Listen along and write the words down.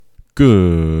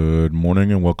Good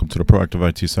morning and welcome to the Proactive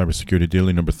IT Cybersecurity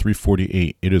Daily number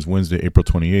 348. It is Wednesday, April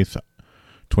 28th,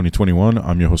 2021.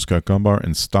 I'm your host, Scott Gumbar,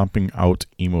 and stomping out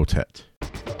Emotet.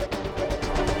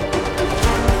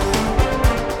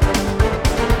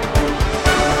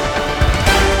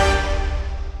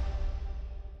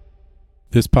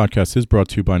 This podcast is brought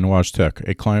to you by Nuage Tech,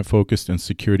 a client-focused and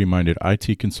security-minded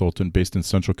IT consultant based in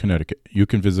Central Connecticut. You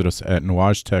can visit us at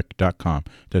nuagetech.com.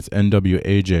 That's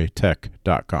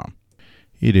NWAJtech.com.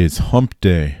 It is hump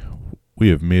day. We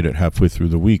have made it halfway through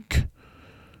the week.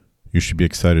 You should be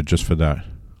excited just for that.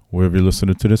 Wherever you're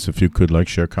listening to this, if you could like,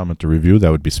 share, comment, or review, that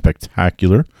would be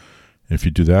spectacular. And if you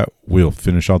do that, we'll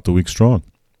finish out the week strong.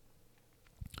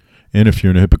 And if you're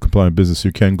in a HIPAA-compliant business,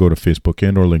 you can go to Facebook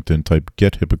and or LinkedIn, type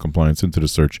Get HIPAA Compliance into the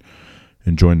search,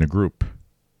 and join the group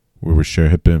where we share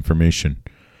HIPAA information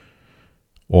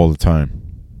all the time.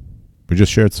 We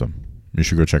just shared some. You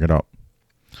should go check it out.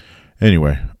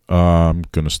 Anyway, I'm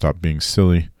going to stop being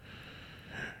silly.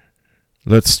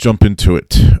 Let's jump into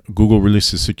it. Google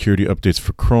releases security updates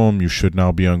for Chrome. You should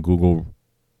now be on Google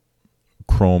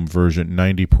Chrome version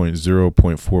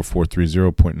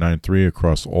 90.0.4430.93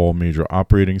 across all major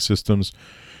operating systems.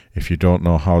 If you don't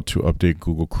know how to update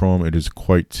Google Chrome, it is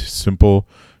quite simple.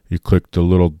 You click the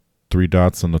little three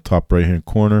dots on the top right hand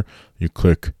corner, you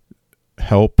click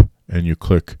Help, and you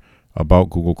click About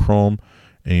Google Chrome,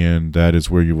 and that is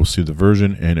where you will see the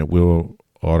version, and it will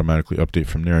automatically update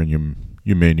from there, and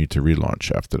you may need to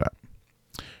relaunch after that.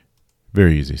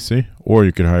 Very easy, see? Or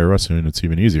you could hire us and it's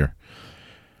even easier.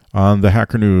 On the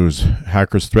Hacker News,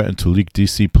 hackers threaten to leak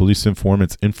DC police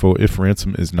informants' info if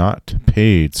ransom is not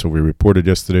paid. So we reported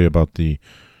yesterday about the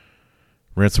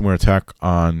ransomware attack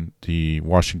on the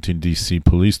Washington, D.C.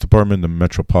 Police Department. The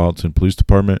Metropolitan Police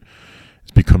Department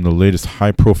has become the latest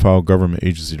high-profile government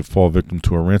agency to fall victim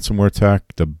to a ransomware attack.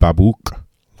 The Babook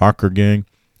Locker Gang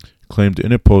claimed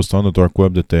in a post on the dark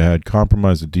web that they had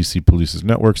compromised the D.C. Police's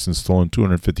networks and stolen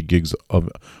 250 gigs of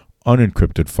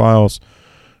unencrypted files.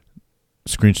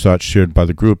 Screenshots shared by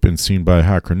the group and seen by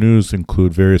Hacker News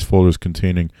include various folders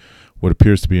containing what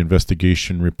appears to be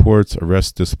investigation reports,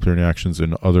 arrests, disciplinary actions,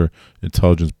 and other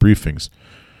intelligence briefings.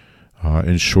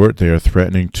 In short, they are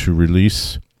threatening to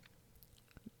release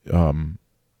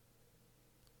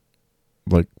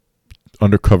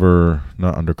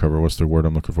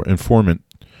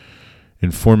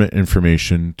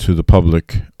information to the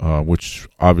public, which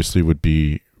obviously would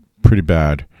be pretty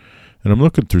bad. And I'm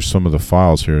looking through some of the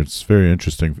files here. It's very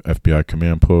interesting. FBI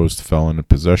command post, felon in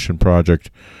possession project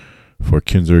for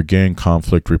Kinzer gang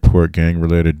conflict report,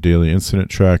 gang-related daily incident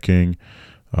tracking.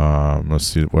 Let's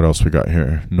see what else we got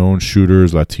here. Known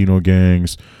shooters, Latino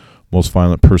gangs, most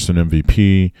violent person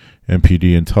MVP,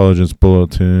 MPD intelligence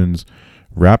bulletins,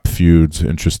 rap feuds.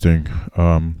 Interesting.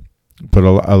 But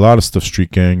a lot of stuff. Street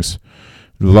gangs.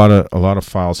 A lot of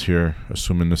files here.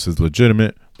 Assuming this is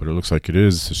legitimate. But it looks like it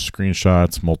is.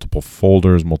 Screenshots, multiple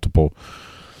folders, multiple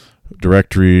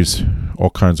directories, all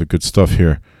kinds of good stuff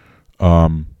here.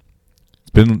 Some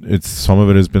of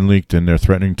it has been leaked, and they're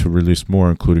threatening to release more,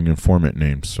 including informant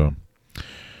names. So,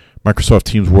 Microsoft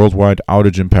Teams worldwide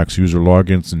outage impacts user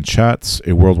logins and chats.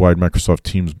 A worldwide Microsoft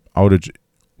Teams outage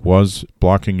was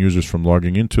blocking users from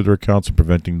logging into their accounts and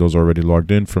preventing those already logged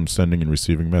in from sending and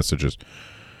receiving messages.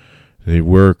 They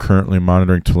were currently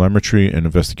monitoring telemetry and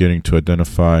investigating to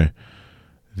identify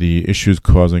the issues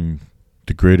causing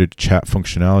degraded chat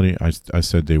functionality. I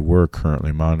said they were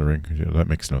currently monitoring. That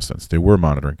makes no sense. They were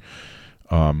monitoring.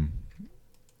 And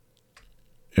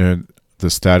the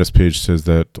status page says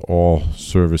that all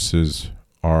services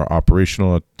are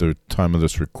operational at the time of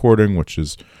this recording, which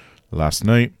is last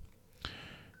night.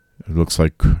 It looks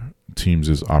like Teams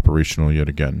is operational yet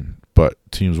again. But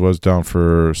Teams was down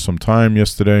for some time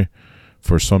yesterday.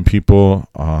 For some people,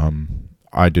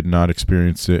 I did not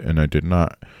experience it, and I did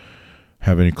not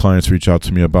have any clients reach out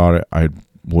to me about it. I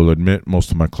will admit most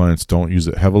of my clients don't use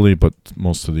it heavily, but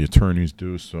most of the attorneys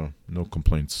do, so no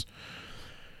complaints.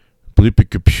 Bleepy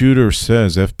Computer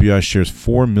says FBI shares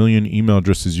 4 million email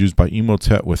addresses used by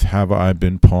Emotet with Have I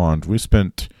Been Pawned. We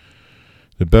spent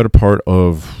the better part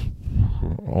of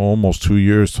almost 2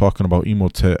 years talking about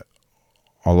Emotet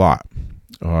a lot.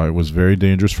 It was very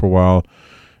dangerous for a while.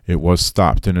 It was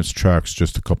stopped in its tracks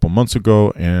just a couple months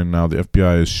ago, and now the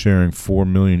FBI is sharing 4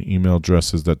 million email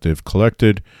addresses that they've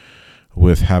collected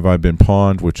with Have I Been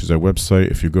Pawned, which is a website.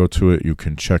 If you go to it, you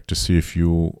can check to see if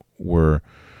you were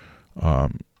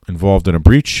involved in a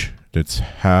breach. That's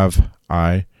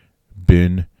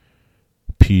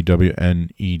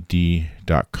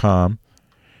haveibeenpwned.com.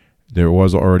 There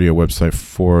was already a website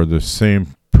for the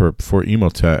same for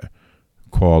Emotet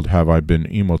called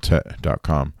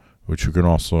haveibeenemotet.com. which you can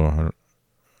also,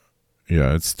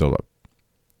 yeah, it's still up.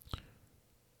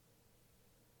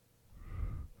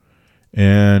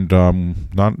 And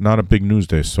not a big news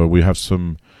day, so we have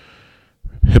some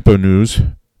HIPAA news.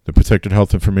 The protected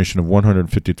health information of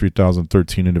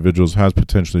 153,013 individuals has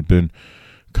potentially been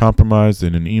compromised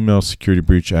in an email security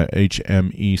breach at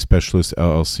HME Specialist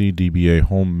LLC, DBA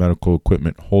Home Medical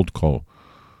Equipment Holdco.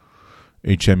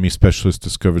 HME Specialist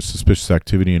discovered suspicious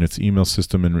activity in its email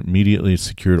system and immediately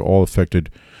secured all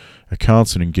affected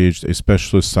accounts and engaged a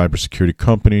specialist cybersecurity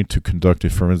company to conduct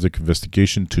a forensic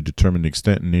investigation to determine the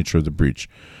extent and nature of the breach.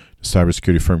 The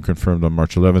cybersecurity firm confirmed on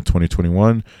March 11,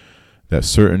 2021, that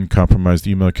certain compromised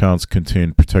email accounts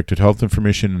contained protected health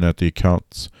information and that the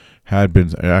accounts had been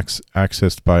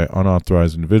accessed by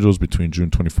unauthorized individuals between June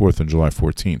 24th and July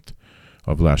 14th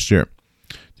of last year.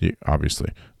 The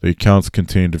accounts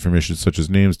contained information such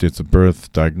as names, dates of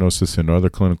birth, diagnosis, and other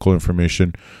clinical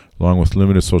information, along with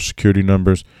limited social security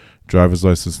numbers, driver's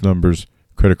license numbers,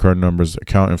 credit card numbers,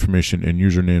 account information, and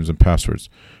usernames and passwords.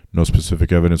 No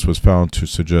specific evidence was found to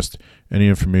suggest any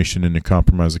information in the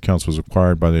compromised accounts was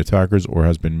acquired by the attackers or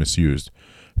has been misused.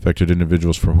 Affected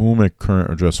individuals for whom a current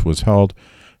address was held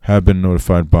have been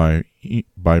notified by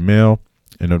mail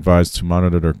and advised to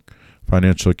monitor their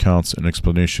financial accounts and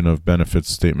explanation of benefits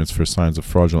statements for signs of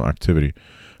fraudulent activity.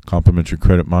 Complimentary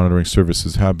credit monitoring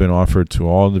services have been offered to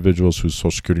all individuals whose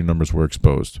social security numbers were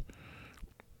exposed.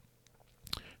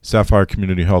 Sapphire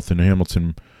Community Health in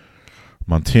Hamilton,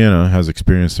 Montana has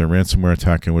experienced a ransomware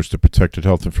attack in which the protected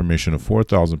health information of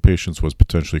 4,000 patients was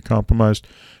potentially compromised.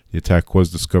 The attack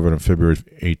was discovered on February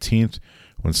 18th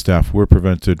when staff were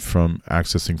prevented from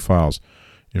accessing files.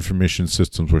 Information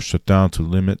systems were shut down to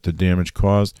limit the damage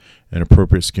caused, and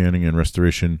appropriate scanning and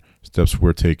restoration steps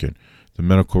were taken. The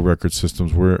medical record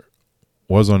systems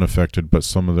was unaffected, but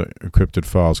some of the encrypted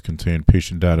files contained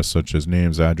patient data such as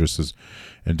names, addresses,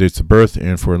 and dates of birth,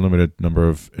 and for a limited number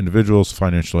of individuals,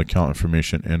 financial account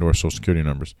information and or social security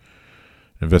numbers.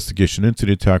 An investigation into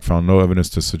the attack found no evidence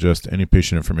to suggest any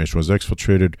patient information was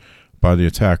exfiltrated by the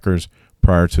attackers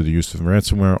prior to the use of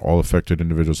ransomware. All affected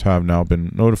individuals have now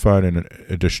been notified, and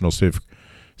additional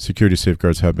security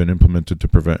safeguards have been implemented to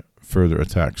prevent further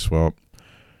attacks. Well,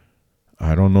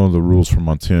 I don't know the rules from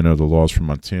Montana, the laws from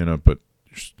Montana, but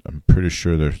I'm pretty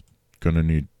sure they're going to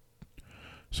need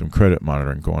some credit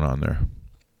monitoring going on there.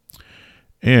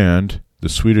 And the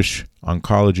Swedish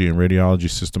oncology and radiology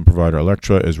system provider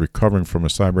Electra is recovering from a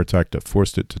cyber attack that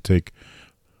forced it to take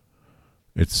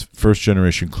its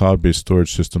first-generation cloud-based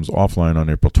storage systems offline on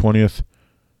April 20th.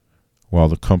 While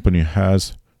the company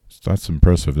has, that's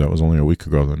impressive, that was only a week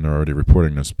ago, then they're already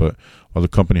reporting this, but while the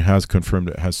company has confirmed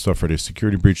it has suffered a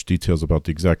security breach, details about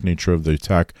the exact nature of the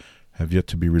attack have yet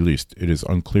to be released. It is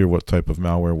unclear what type of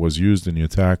malware was used in the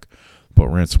attack, but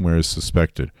ransomware is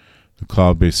suspected. The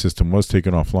cloud-based system was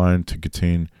taken offline to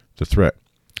contain the threat.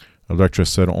 Electra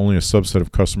said only a subset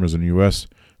of customers in the U.S.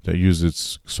 that use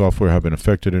its software have been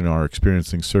affected and are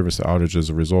experiencing service outage as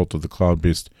a result of the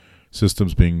cloud-based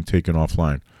systems being taken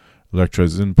offline. Electra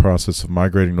is in the process of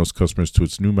migrating those customers to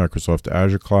its new Microsoft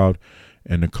Azure cloud,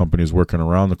 and the company is working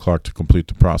around the clock to complete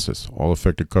the process. All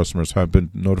affected customers have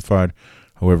been notified.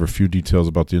 However, few details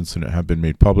about the incident have been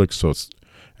made public, so it's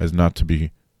as not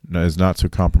to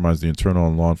compromise the internal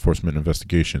and law enforcement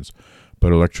investigations.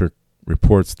 But Electra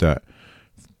reports that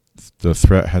the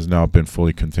threat has now been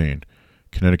fully contained.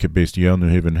 Connecticut-based Yale New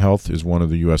Haven Health is one of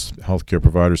the U.S. healthcare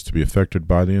providers to be affected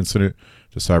by the incident.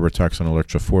 The cyber attacks on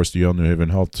Electra forced Yale New Haven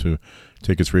Health to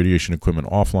take its radiation equipment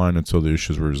offline until the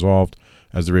issues were resolved,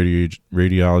 as the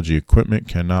radiology equipment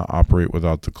cannot operate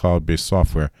without the cloud-based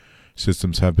software.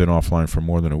 Systems have been offline for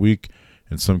more than a week,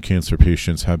 and some cancer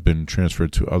patients have been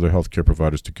transferred to other healthcare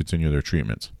providers to continue their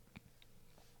treatments.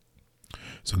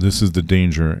 So this is the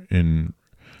danger in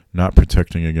not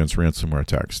protecting against ransomware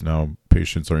attacks. Now,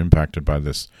 patients are impacted by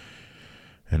this.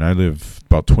 And I live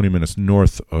about 20 minutes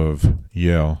north of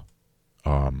Yale,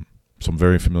 so I'm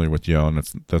very familiar with Yale, and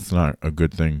that's not a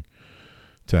good thing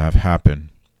to have happen.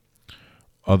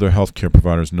 Other healthcare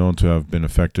providers known to have been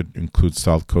affected include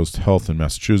South Coast Health in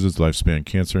Massachusetts, Lifespan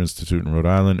Cancer Institute in Rhode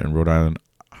Island, and Rhode Island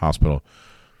Hospital.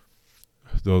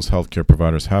 Those healthcare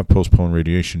providers have postponed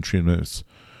radiation treatments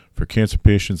for cancer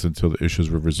patients until the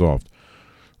issues were resolved.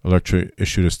 Electra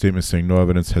issued a statement saying no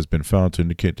evidence has been found to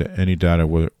indicate that any data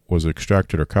was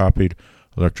extracted or copied.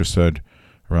 Electra said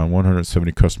around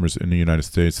 170 customers in the United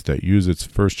States that use its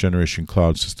first-generation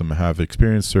cloud system have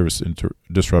experienced service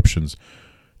disruptions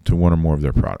to one or more of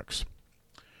their products.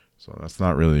 So that's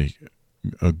not really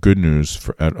a good news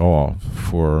at all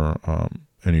for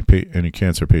any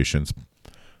cancer patients.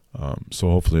 So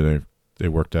hopefully they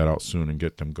work that out soon and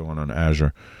get them going on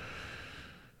Azure.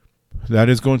 that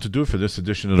is going to do it for this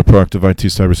edition of the Proactive IT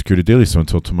Cybersecurity Daily. So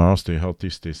until tomorrow, stay healthy,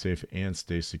 stay safe, and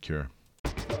stay secure.